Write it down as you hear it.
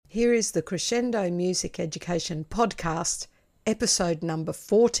Here is the Crescendo Music Education Podcast, episode number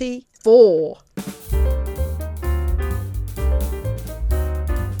 44.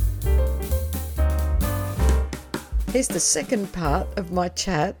 Here's the second part of my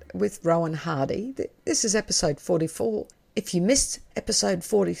chat with Rowan Hardy. This is episode 44. If you missed episode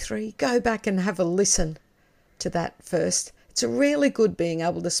 43, go back and have a listen to that first. It's really good being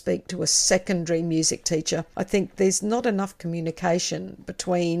able to speak to a secondary music teacher. I think there's not enough communication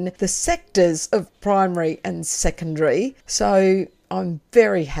between the sectors of primary and secondary. So I'm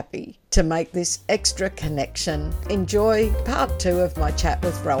very happy to make this extra connection. Enjoy part 2 of my chat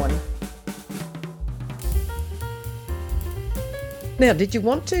with Rowan. Now, did you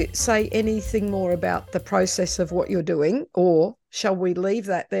want to say anything more about the process of what you're doing, or shall we leave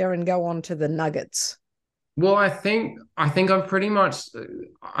that there and go on to the nuggets? Well, I think I've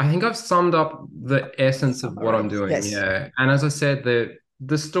summed up the essence of what I'm doing. Yes. Yeah. And as I said,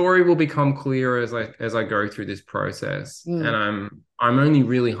 the story will become clearer as I go through this process. And I'm only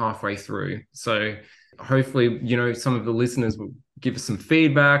really halfway through. So hopefully, some of the listeners will give us some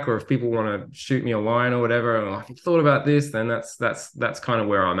feedback, or if people want to shoot me a line or whatever, and like, if you thought about this, then that's kind of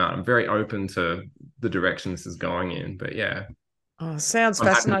where I'm at. I'm very open to the direction this is going in. But yeah. Oh, sounds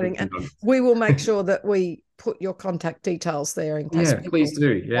fascinating. And we will make sure that we put your contact details there in case people please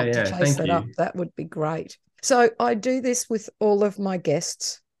do. want to chase that up. That would be great. So I do this with all of my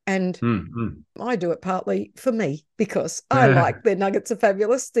guests, and I do it partly for me because I like their nuggets of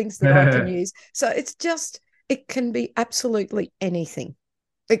fabulous things that I can use. So it can be absolutely anything.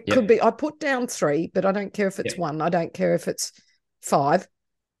 It could be, I put down 3, but I don't care if it's 1. I don't care if it's 5.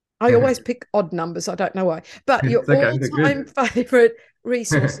 I always pick odd numbers. I don't know why. But your all-time favourite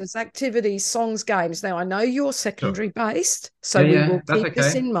resources, activities, songs, games. Now, I know you're secondary-based, so we will keep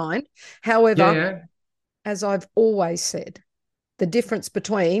this in mind. However, as I've always said, the difference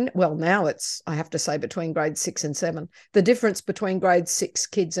between, I have to say between grade 6 and 7, the difference between grade 6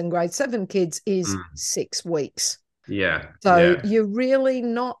 kids and grade 7 kids is 6 weeks. Yeah. So you're really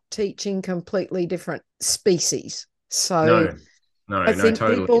not teaching completely different species. So I think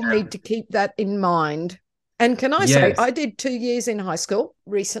people need to keep that in mind. And can I say, I did 2 years in high school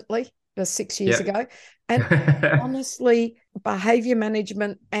recently, 6 years ago. And honestly, behaviour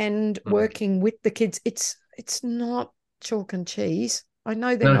management and working with the kids, it's not chalk and cheese. I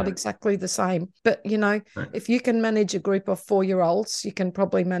know they're not exactly the same. But, if you can manage a group of 4-year-olds, you can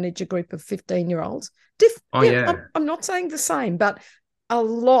probably manage a group of 15-year-olds. I'm not saying the same, but a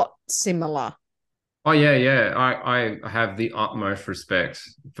lot similar. Oh, yeah. I have the utmost respect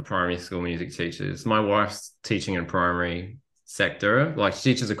for primary school music teachers. My wife's teaching in primary sector, like she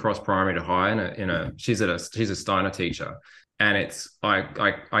teaches across primary to high she's a Steiner teacher. And it's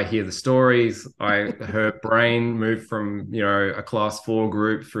I hear the stories. Her brain moved from, a class 4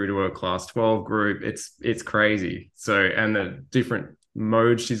 group through to a class 12 group. It's crazy. So, and the different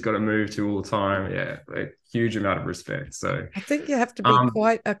modes she's got to move to all the time. Yeah, a huge amount of respect. So I think you have to be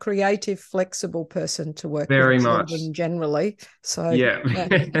quite a creative, flexible person to work very with much children generally. So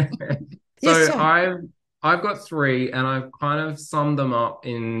So I've got 3, and I've kind of summed them up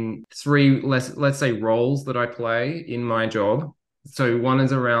in 3, let's say, roles that I play in my job. So one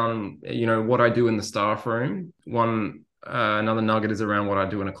is around, what I do in the staff room. Another nugget is around what I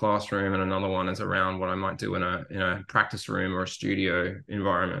do in a classroom, and another one is around what I might do in a practice room or a studio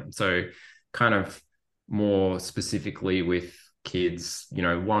environment. So kind of more specifically with kids,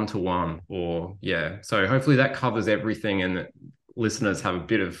 1-to-1 So hopefully that covers everything, and listeners have a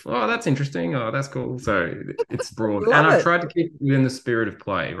bit of, that's interesting, that's cool. So it's broad. And I've tried to keep it within the spirit of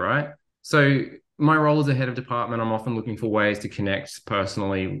play, right? So my role as a head of department, I'm often looking for ways to connect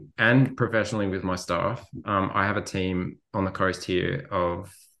personally and professionally with my staff. I have a team on the coast here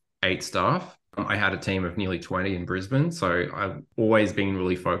of 8 staff. I had a team of nearly 20 in Brisbane. So I've always been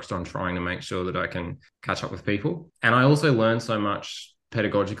really focused on trying to make sure that I can catch up with people. And I also learn so much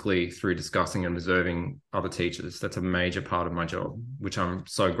pedagogically through discussing and observing other teachers. That's a major part of my job, which I'm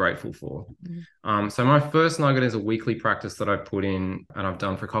so grateful for. So my first nugget is a weekly practice that I put in, and I've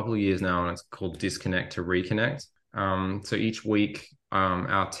done for a couple of years now, and it's called Disconnect to Reconnect. So each week,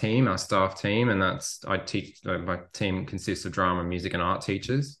 our staff team, and I teach, my team consists of drama, music, and art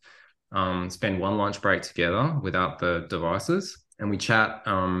teachers, spend one lunch break together without the devices. And we chat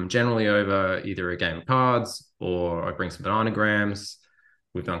generally over either a game of cards, or I bring some bananagrams.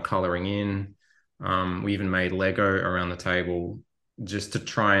 We've done colouring in. We even made Lego around the table just to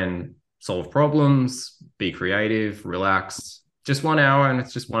try and solve problems, be creative, relax. Just 1 hour, and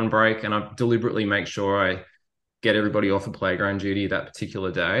it's just one break. And I deliberately make sure I get everybody off of playground duty that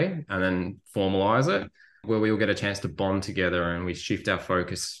particular day and then formalize it. where we all get a chance to bond together and we shift our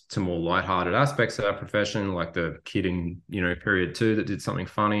focus to more lighthearted aspects of our profession, like the kid in, period 2 that did something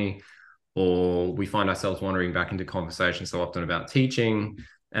funny, or we find ourselves wandering back into conversation so often about teaching.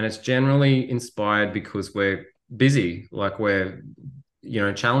 And it's generally inspired because we're busy, like we're,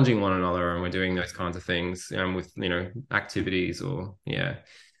 challenging one another, and we're doing those kinds of things with, activities or, yeah.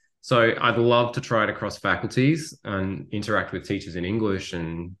 So I'd love to try it across faculties and interact with teachers in English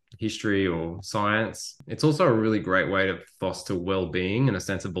and history or science. It's also a really great way to foster well-being and a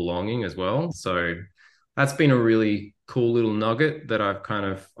sense of belonging as well. So that's been a really cool little nugget that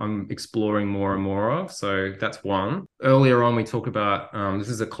I'm exploring more and more of. So that's one. Earlier on, we talked about, this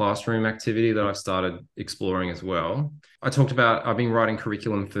is a classroom activity that I've started exploring as well. I've been writing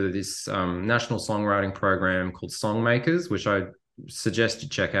curriculum for this national songwriting program called Songmakers, which I suggest you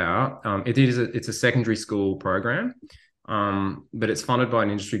check out. It's a secondary school program, but it's funded by an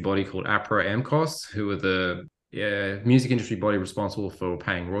industry body called APRA-MCOS, who are the music industry body responsible for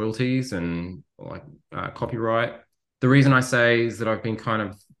paying royalties and copyright. The reason I say is that I've been kind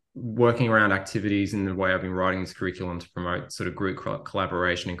of working around activities in the way I've been writing this curriculum to promote sort of group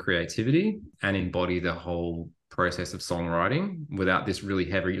collaboration and creativity and embody the whole process of songwriting without this really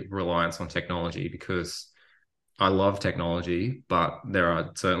heavy reliance on technology, because I love technology, but there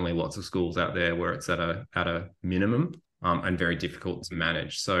are certainly lots of schools out there where it's at a minimum and very difficult to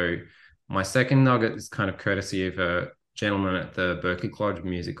manage. So my second nugget is kind of courtesy of a gentleman at the Berklee College of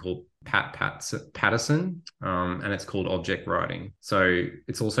Music called Pat Patterson, and it's called object writing. So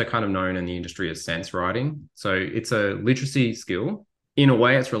it's also kind of known in the industry as sense writing. So it's a literacy skill. In a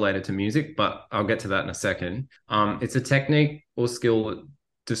way, it's related to music, but I'll get to that in a second. It's a technique or skill that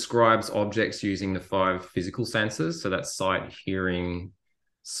describes objects using the 5 physical senses. So that's sight, hearing,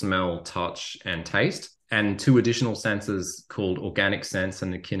 smell, touch, and taste, and 2 additional senses called organic sense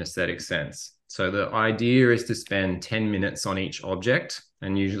and the kinesthetic sense. So the idea is to spend 10 minutes on each object,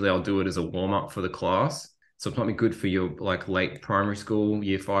 and usually I'll do it as a warm-up for the class. So it might be good for your late primary school,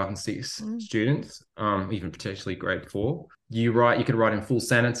 year 5 and 6 students, even potentially grade 4. You could write in full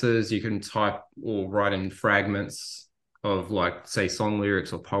sentences, you can type or write in fragments of say song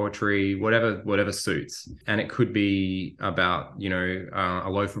lyrics or poetry, whatever suits. And it could be about, a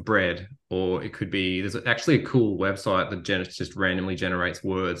loaf of bread, or it could be, there's actually a cool website that just randomly generates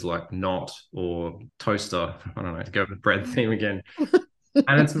words like not or toaster. I don't know, to go with the bread theme again.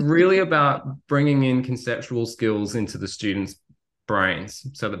 And it's really about bringing in conceptual skills into the students' brains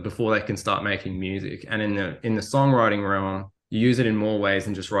so that before they can start making music. And in the songwriting realm, you use it in more ways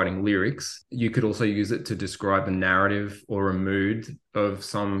than just writing lyrics. You could also use it to describe a narrative or a mood of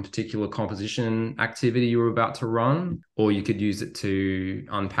some particular composition activity you were about to run, or you could use it to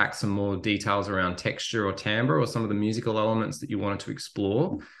unpack some more details around texture or timbre or some of the musical elements that you wanted to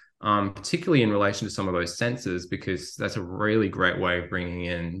explore, particularly in relation to some of those senses, because that's a really great way of bringing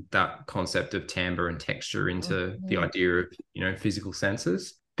in that concept of timbre and texture into the idea of, physical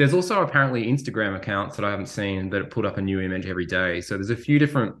senses. There's also apparently Instagram accounts that I haven't seen that put up a new image every day. So there's a few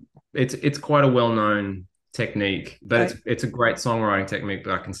different, it's quite a well-known technique, but it's a great songwriting technique,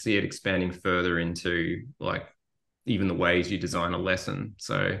 but I can see it expanding further into even the ways you design a lesson.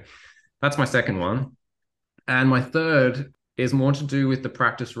 So that's my second one. And my third is more to do with the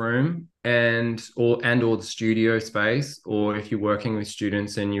practice room and or the studio space, or if you're working with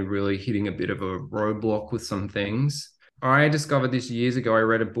students and you're really hitting a bit of a roadblock with some things. I discovered this years ago. I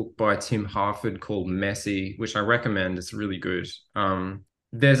read a book by Tim Harford called Messy, which I recommend. It's really good.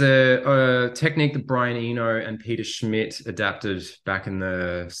 There's a technique that Brian Eno and Peter Schmidt adapted back in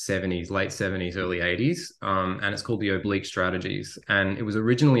the 70s, late 70s, early 80s, and it's called the oblique strategies. And it was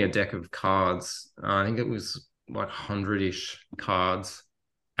originally a deck of cards. I think it was 100-ish cards.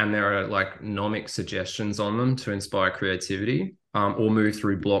 And there are mnemonic suggestions on them to inspire creativity, or move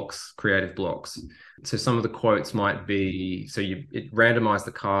through creative blocks. So some of the quotes might be, it randomized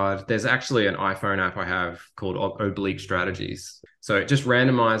the card. There's actually an iPhone app I have called Oblique Strategies. So it just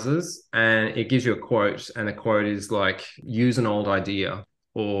randomizes and it gives you a quote, and the quote is use an old idea,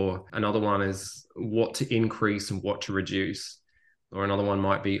 or another one is what to increase and what to reduce, or another one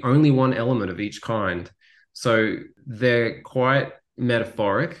might be only one element of each kind. So they're quite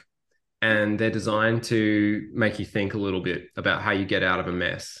metaphoric, and they're designed to make you think a little bit about how you get out of a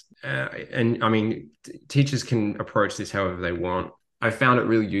mess. And I mean, teachers can approach this however they want. I found it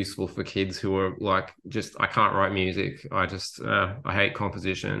really useful for kids who are I can't write music. I hate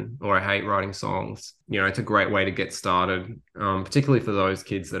composition, or I hate writing songs. It's a great way to get started, particularly for those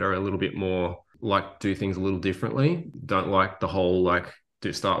kids that are a little bit more do things a little differently. Don't like the whole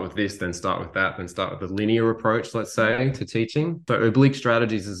start with this, then start with that, then start with a linear approach, let's say, to teaching. So oblique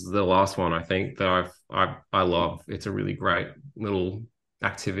strategies is the last one I think that I love. It's a really great little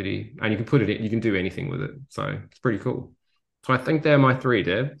activity, and you can put it in, you can do anything with it. So it's pretty cool. So I think they're my three,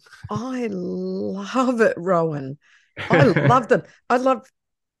 Deb. I love it, Rowan. I love them.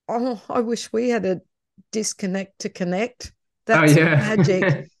 I wish we had a disconnect to connect. That's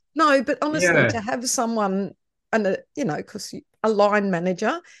magic. No, but honestly, to have someone, and because a line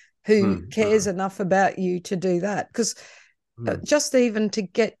manager who cares enough about you to do that, because just even to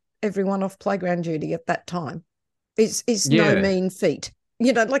get everyone off playground duty at that time is no mean feat.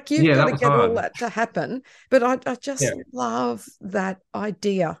 Like you've got to get all that to happen. But I just love that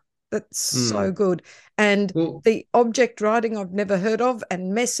idea. That's so good. And the object writing I've never heard of,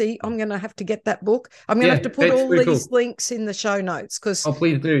 and messy, I'm going to have to get that book. I'm going to have to put all these links in the show notes. Oh,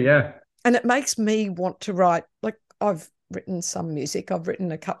 please do, yeah. And it makes me want to write. Like, I've written some music. I've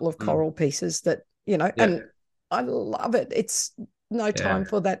written a couple of choral pieces that, and I love it. It's no time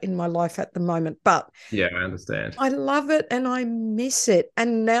for that in my life at the moment. But yeah, I understand. I love it and I miss it.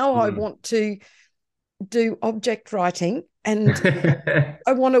 And now I want to do object writing, and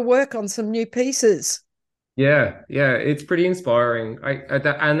I want to work on some new pieces. Yeah, it's pretty inspiring.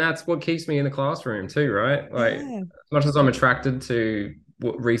 And that's what keeps me in the classroom too, right? Like, as much as I'm attracted to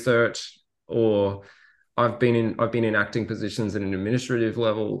research, or I've been in acting positions at an administrative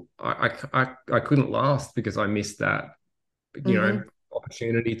level, I couldn't last because I missed that,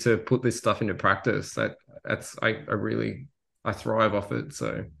 opportunity to put this stuff into practice. I thrive off it.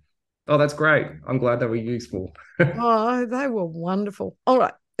 So. Oh, that's great. I'm glad they were useful. Oh, they were wonderful. All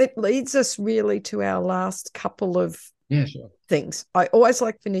right. It leads us really to our last couple of things. I always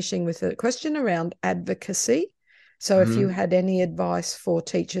like finishing with a question around advocacy. So if you had any advice for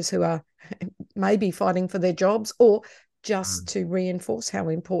teachers who are maybe fighting for their jobs, or just to reinforce how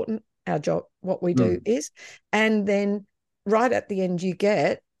important our job, what we do is. And then right at the end, you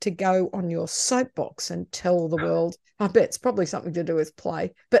get to go on your soapbox and tell the world. I bet it's probably something to do with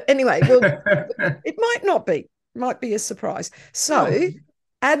play. But anyway, it might not be. It might be a surprise. So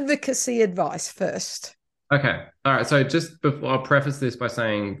advocacy advice first. Okay. All right. So just before, I'll preface this by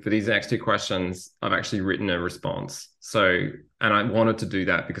saying for these next two questions, I've actually written a response. And I wanted to do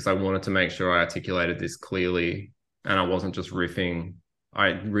that because I wanted to make sure I articulated this clearly and I wasn't just riffing. I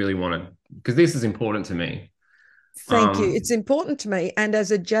really wanted, because this is important to me. Thank you. It's important to me. And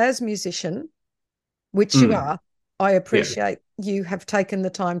as a jazz musician, which you are, I appreciate you have taken the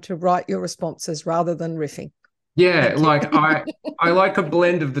time to write your responses rather than riffing. Yeah, like I like a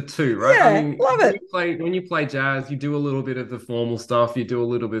blend of the two, right? Yeah, I mean, love it. When you play jazz, you do a little bit of the formal stuff, you do a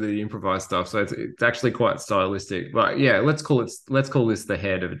little bit of the improvised stuff. So it's actually quite stylistic. But yeah, let's call this the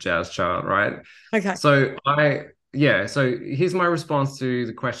head of a jazz chart, right? Okay. So so here's my response to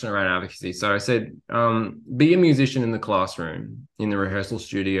the question around advocacy. So I said, be a musician in the classroom, in the rehearsal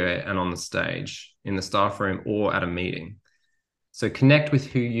studio, and on the stage, in the staff room, or at a meeting. So connect with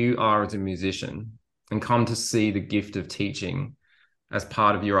who you are as a musician and come to see the gift of teaching as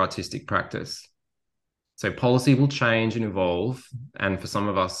part of your artistic practice. So policy will change and evolve, and for some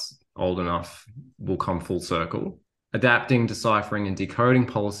of us old enough, will come full circle. Adapting, deciphering, and decoding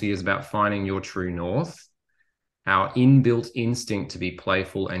policy is about finding your true north, our inbuilt instinct to be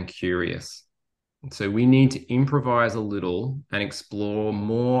playful and curious. So we need to improvise a little and explore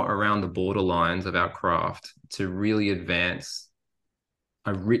more around the borderlines of our craft to really advance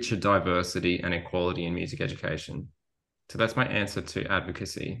a richer diversity and equality in music education. So that's my answer to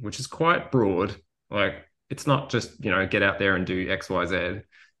advocacy, which is quite broad. Like, it's not just, get out there and do X, Y, Z.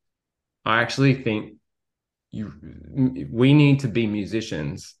 I actually think we need to be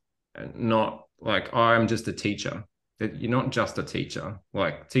musicians, and not like, I'm just a teacher. You're not just a teacher.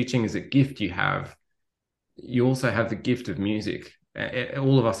 Like, teaching is a gift you have. You also have the gift of music.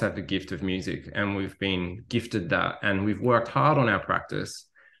 All of us have the gift of music, and we've been gifted that, and we've worked hard on our practice.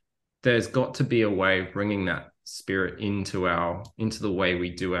 There's got to be a way of bringing that spirit into the way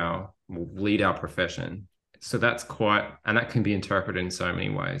we lead our profession. So that's and that can be interpreted in so many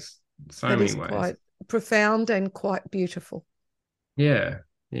ways. Quite profound and quite beautiful. Yeah.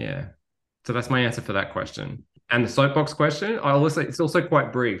 So that's my answer for that question. And the soapbox question, it's also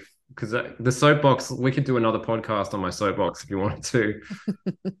quite brief, because the soapbox, we could do another podcast on my soapbox if you wanted to.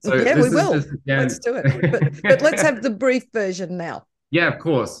 So yeah, we will. Let's do it. But let's have the brief version now. Yeah, of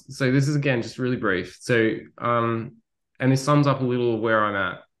course. So this is, again, just really brief. So, and this sums up a little where I'm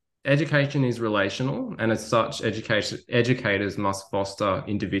at. Education is relational, and as such, educators must foster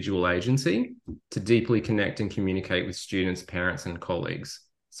individual agency to deeply connect and communicate with students, parents, and colleagues.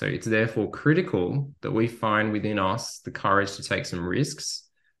 So it's therefore critical that we find within us the courage to take some risks,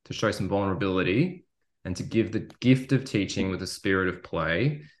 to show some vulnerability, and to give the gift of teaching with a spirit of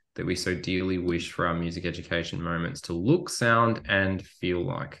play that we so dearly wish for our music education moments to look, sound, and feel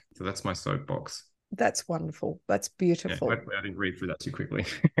like. So that's my soapbox. That's wonderful. That's beautiful. Yeah, hopefully I didn't read through that too quickly.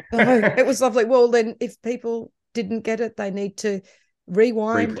 No, it was lovely. Well, then if people didn't get it, they need to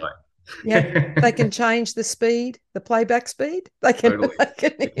rewind. Replay. Yeah, they can change the speed, the playback speed. They can, totally. they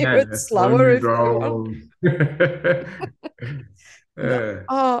can hear it slower if they want.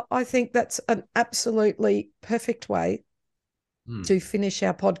 No. I think that's an absolutely perfect way to finish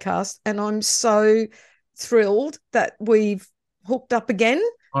our podcast. And I'm so thrilled that we've hooked up again.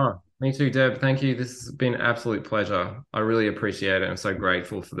 Oh, me too, Deb. Thank you. This has been an absolute pleasure. I really appreciate it. I'm so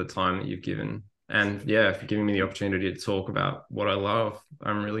grateful for the time that you've given. And yeah, for giving me the opportunity to talk about what I love.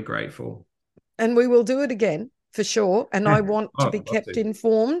 I'm really grateful. And we will do it again for sure. And I want to be kept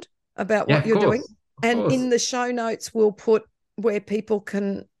informed about what you're doing. And in the show notes, we'll put where people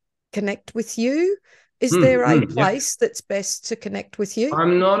can connect with you. Is there a place that's best to connect with you?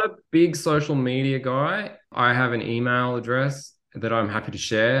 I'm not a big social media guy. I have an email address that I'm happy to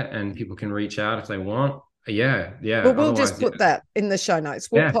share, and people can reach out if they want. Yeah. Well, we'll just put that in the show notes.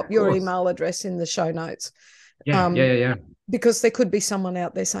 We'll pop your email address in the show notes. Yeah. Because there could be someone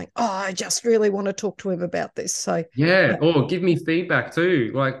out there saying, "Oh, I just really want to talk to him about this." So yeah. Or give me feedback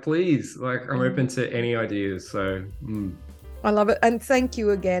too. Like, please, like I'm open to any ideas. So I love it, and thank you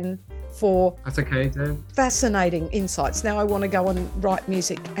again for that's okay, Deb. Fascinating insights. Now I want to go and write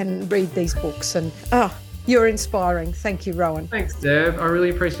music and read these books. And you're inspiring. Thank you, Rowan. Thanks, Deb. I really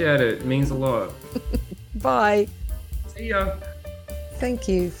appreciate it. It means a lot. Bye. See ya. Thank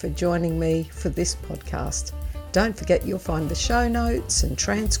you for joining me for this podcast. Don't forget you'll find the show notes and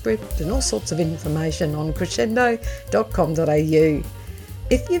transcript and all sorts of information on crescendo.com.au.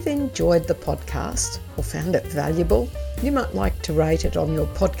 If you've enjoyed the podcast or found it valuable, you might like to rate it on your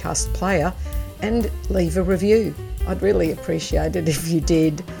podcast player and leave a review. I'd really appreciate it if you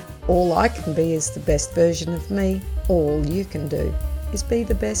did. All I can be is the best version of me. All you can do is be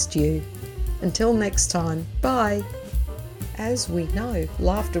the best you. Until next time, bye. As we know,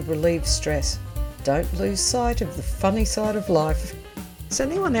 laughter relieves stress. Don't lose sight of the funny side of life. Does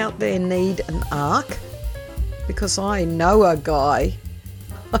anyone out there need an arc? Because I know a guy.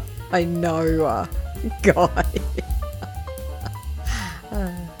 I know a guy.